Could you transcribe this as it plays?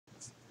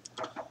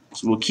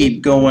So we'll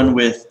keep going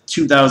with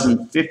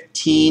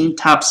 2015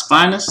 Topps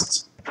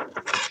Finest.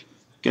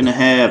 Gonna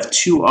have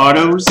 2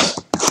 autos.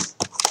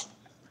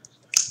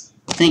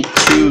 I think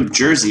 2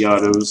 jersey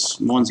autos.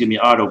 One's gonna be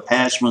auto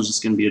patch, one's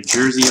just gonna be a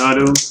jersey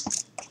auto.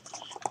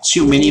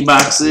 2 mini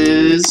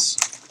boxes.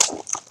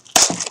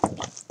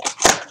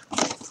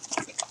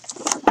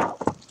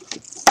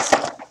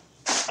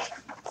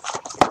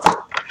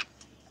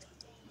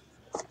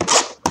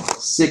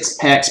 Six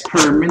packs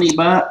per mini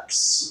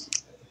box.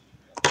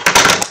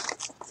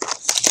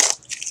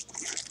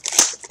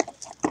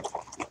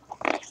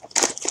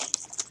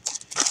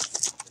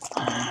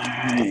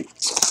 Alright.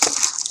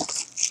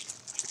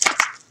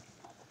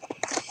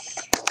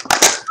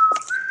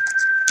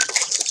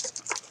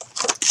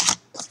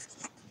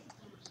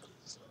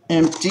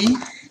 Empty.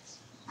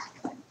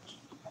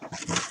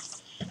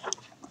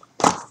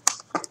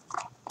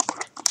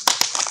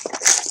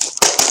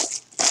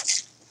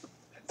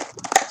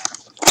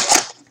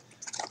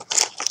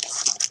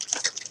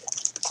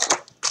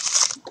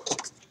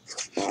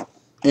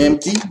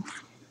 Empty.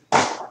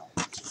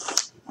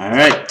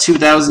 Alright,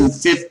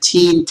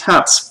 2015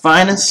 Topps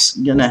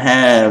Finest. Gonna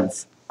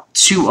have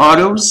 2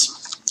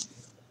 autos.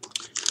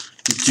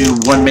 Do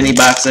 1 mini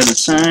box at a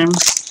time.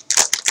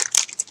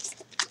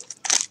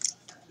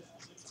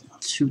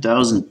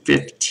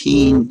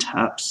 2015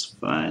 Topps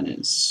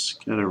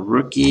Finest. Got a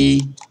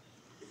rookie.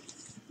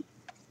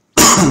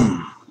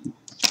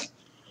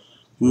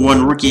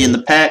 1 rookie in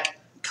the pack.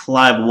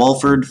 Clive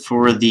Walford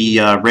for the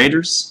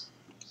Raiders.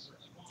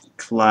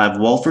 Clive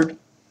Walford.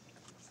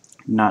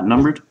 Not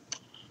numbered.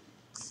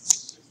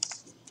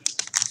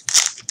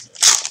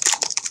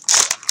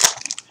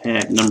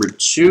 Pack number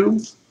 2.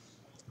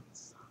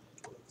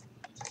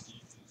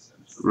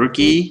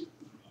 Rookie.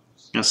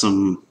 Got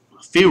a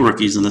few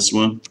rookies in this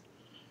one.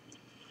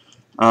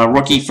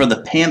 Rookie for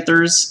the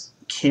Panthers,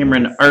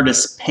 Cameron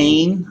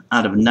Artis-Payne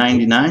out of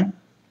 99.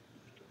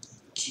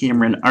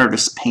 Cameron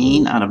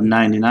Artis-Payne out of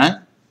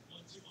 99.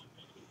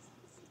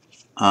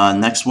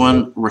 Next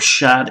one,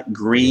 Rashad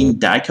Green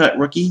die-cut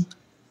rookie.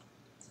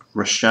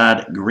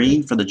 Rashad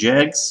Green for the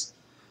Jags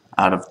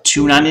out of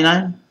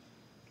 299.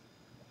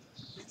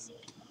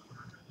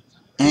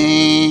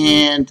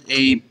 And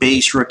a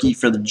base rookie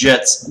for the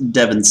Jets,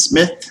 Devin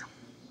Smith.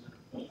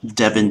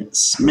 Devin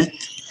Smith.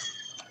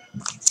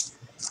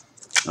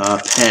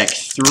 Pack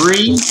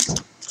 3.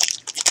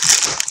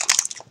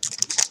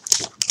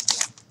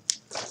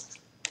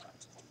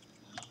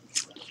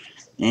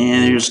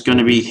 And there's going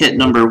to be hit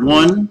number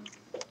 1.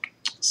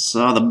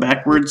 Saw the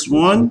backwards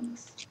one.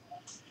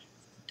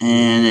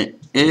 And it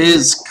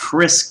is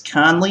Chris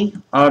Conley,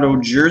 auto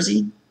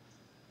jersey.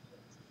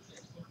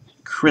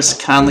 Chris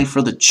Conley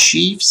for the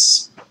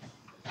Chiefs.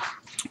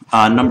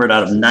 Numbered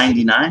out of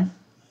 99.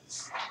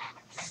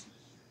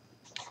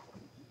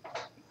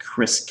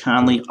 Chris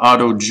Conley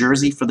auto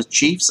jersey for the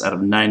Chiefs out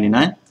of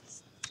 99.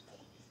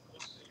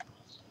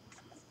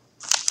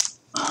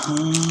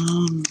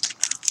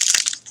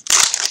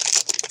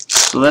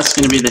 So that's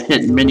going to be the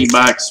hit mini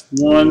box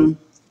 1.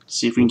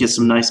 See if we can get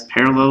some nice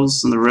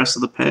parallels in the rest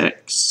of the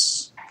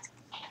packs.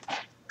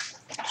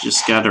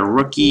 Just got a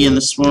rookie in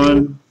this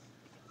one.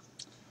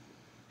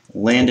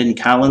 Landon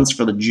Collins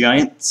for the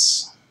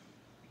Giants.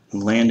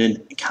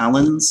 Landon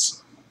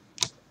Collins.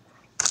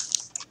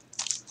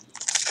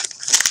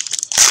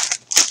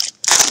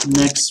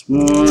 Next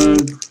one.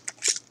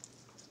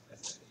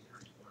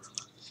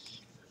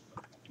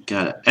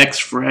 Got an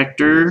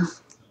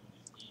X-Fractor.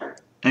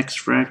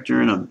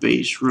 X-Fractor and a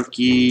base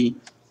rookie.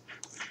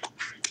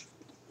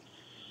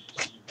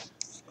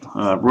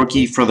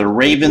 Rookie for the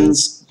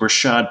Ravens,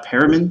 Breshad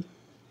Perriman.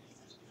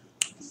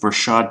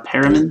 Breshad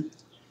Perriman.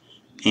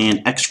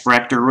 And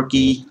X-Fractor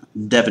rookie,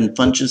 Devin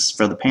Funchess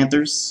for the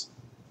Panthers.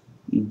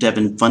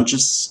 Devin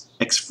Funchess,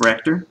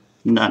 X-Fractor,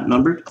 not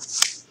numbered.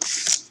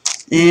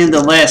 And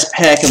the last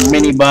pack of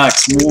mini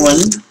box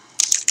 1.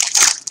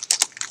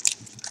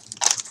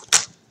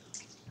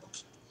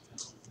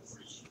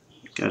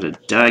 Got a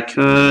die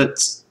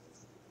cut.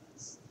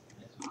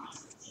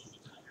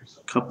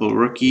 Couple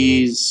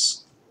rookies.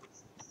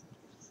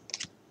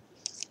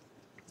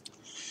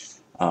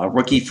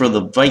 Rookie for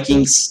the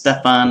Vikings,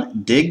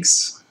 Stefon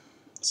Diggs.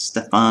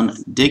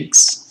 Stefon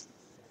Diggs.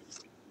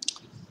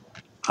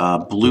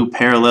 Blue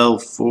parallel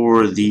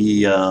for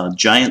the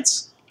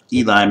Giants,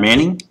 Eli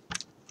Manning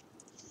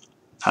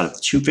out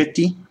of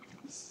 250.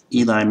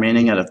 Eli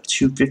Manning out of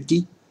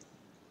 250.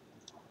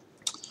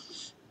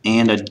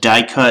 And a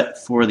die cut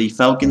for the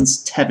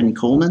Falcons, Tevin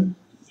Coleman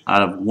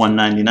out of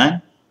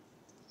 199.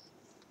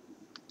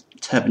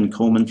 Tevin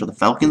Coleman for the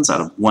Falcons out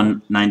of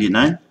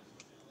 199.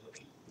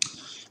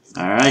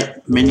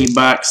 Alright, mini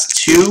box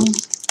 2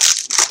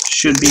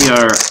 should be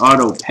our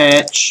auto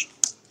patch.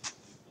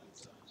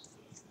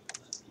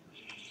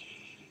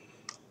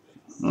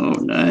 Oh,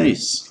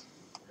 nice.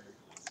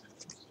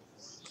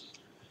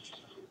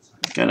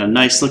 Got a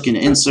nice looking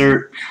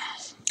insert.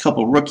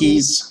 Couple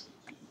rookies.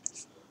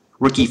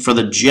 Rookie for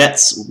the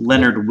Jets,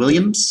 Leonard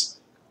Williams.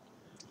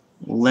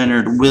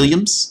 Leonard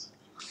Williams.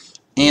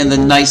 And the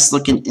nice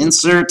looking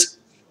insert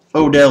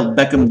Odell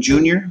Beckham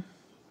Jr.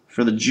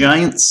 for the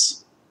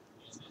Giants.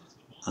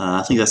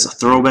 I think that's a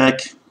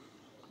throwback.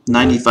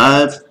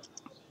 95.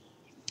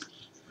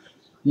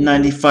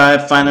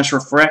 95 Finest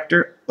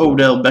Refractor,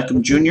 Odell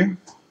Beckham Jr.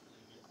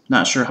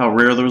 Not sure how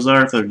rare those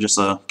are, if they're just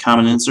a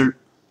common insert.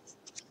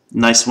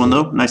 Nice one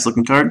though, nice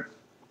looking card.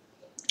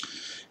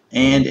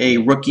 And a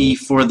rookie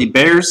for the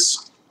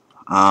Bears,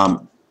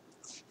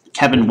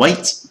 Kevin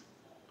White.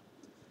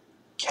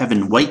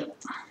 Kevin White.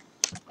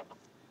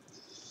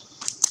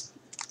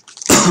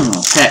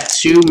 Pack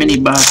 2, mini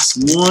box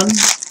 1.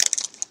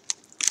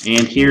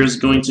 And here's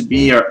going to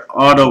be our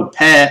auto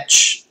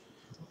patch.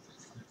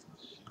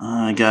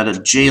 I got a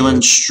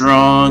Jalen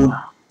Strong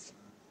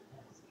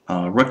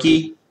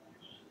rookie.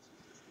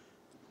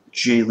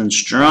 Jalen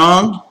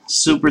Strong,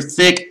 super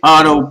thick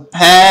auto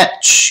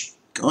patch.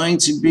 Going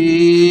to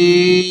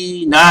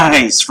be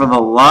nice for the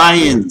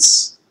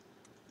Lions.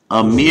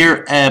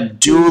 Amir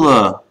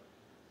Abdullah.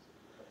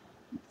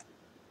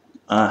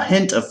 A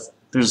hint of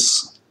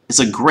it's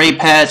a gray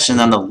patch, and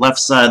on the left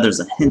side there's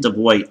a hint of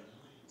white.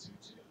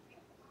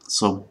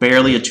 So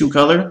barely a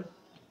two-color.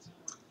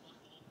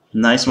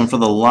 Nice one for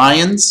the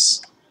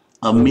Lions.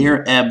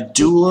 Amir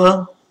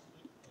Abdullah.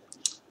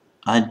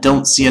 I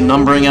don't see a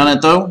numbering on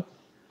it though.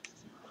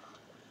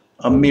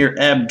 Amir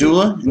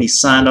Abdullah, and he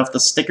signed off the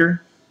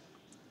sticker.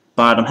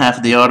 Bottom half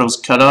of the auto's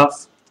cut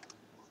off.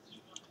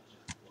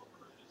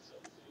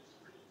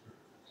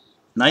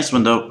 Nice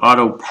one though,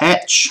 auto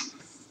patch.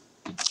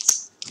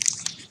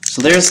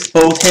 So there's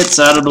both hits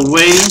out of the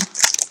way.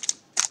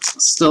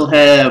 Still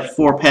have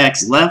 4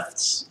 packs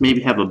left.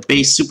 Maybe have a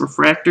base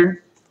superfractor.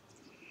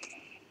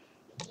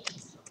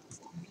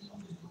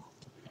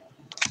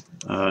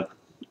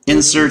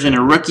 Insert in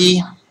a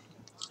rookie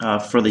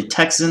for the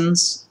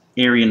Texans,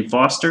 Arian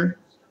Foster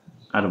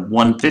out of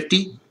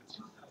 150.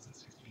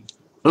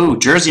 Oh,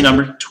 jersey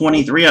number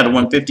 23 out of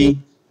 150.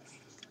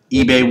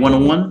 eBay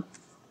 101.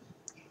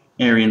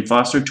 Arian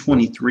Foster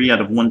 23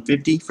 out of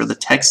 150 for the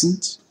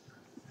Texans.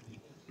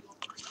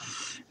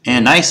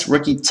 And nice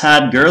rookie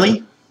Todd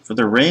Gurley for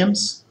the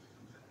Rams.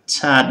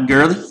 Todd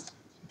Gurley.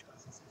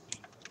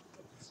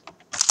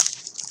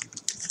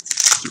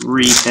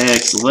 3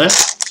 packs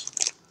left.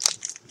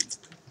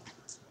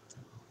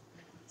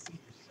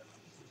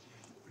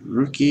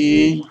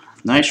 Rookie,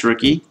 nice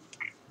rookie.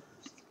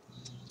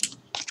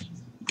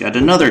 Got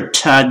another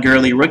Todd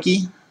Gurley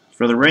rookie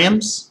for the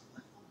Rams.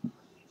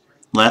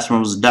 Last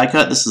one was a die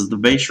cut. This is the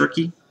base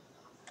rookie.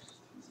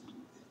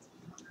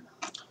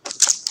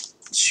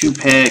 2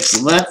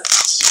 packs left.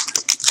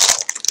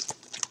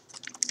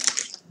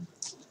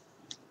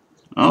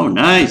 Oh,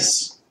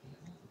 nice.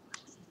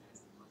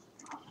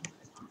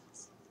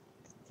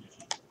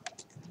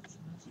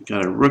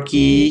 Got a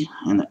rookie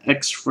and an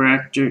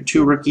X-Fractor,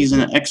 2 rookies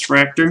and an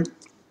X-Fractor.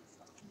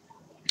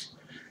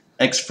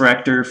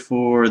 X-Fractor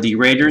for the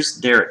Raiders,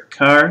 Derek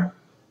Carr.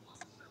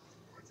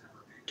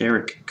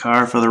 Derek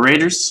Carr for the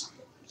Raiders.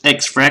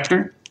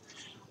 X-Fractor.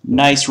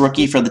 Nice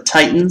rookie for the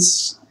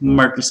Titans,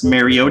 Marcus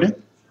Mariota.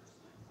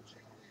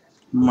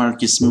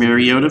 Marcus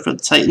Mariota for the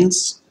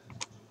Titans.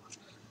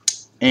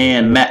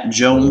 And Matt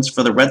Jones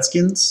for the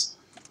Redskins.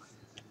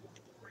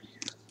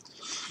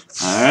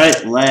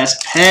 Alright,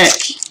 last pack.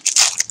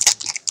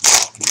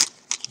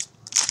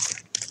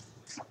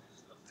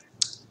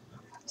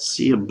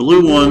 See a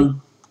blue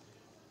one.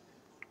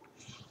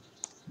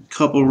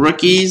 Couple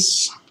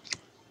rookies.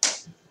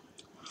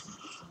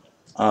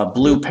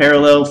 Blue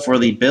parallel for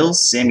the Bills,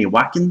 Sammy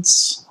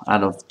Watkins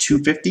out of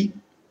 250.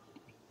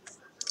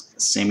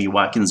 Sammy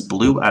Watkins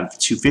blue out of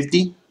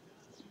 250.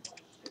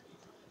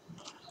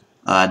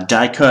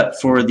 Die cut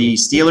for the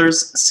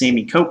Steelers,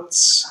 Sammy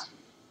Coates.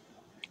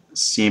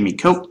 Sammy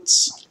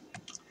Coates.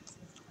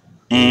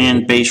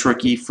 And base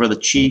rookie for the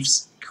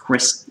Chiefs,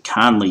 Chris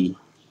Conley.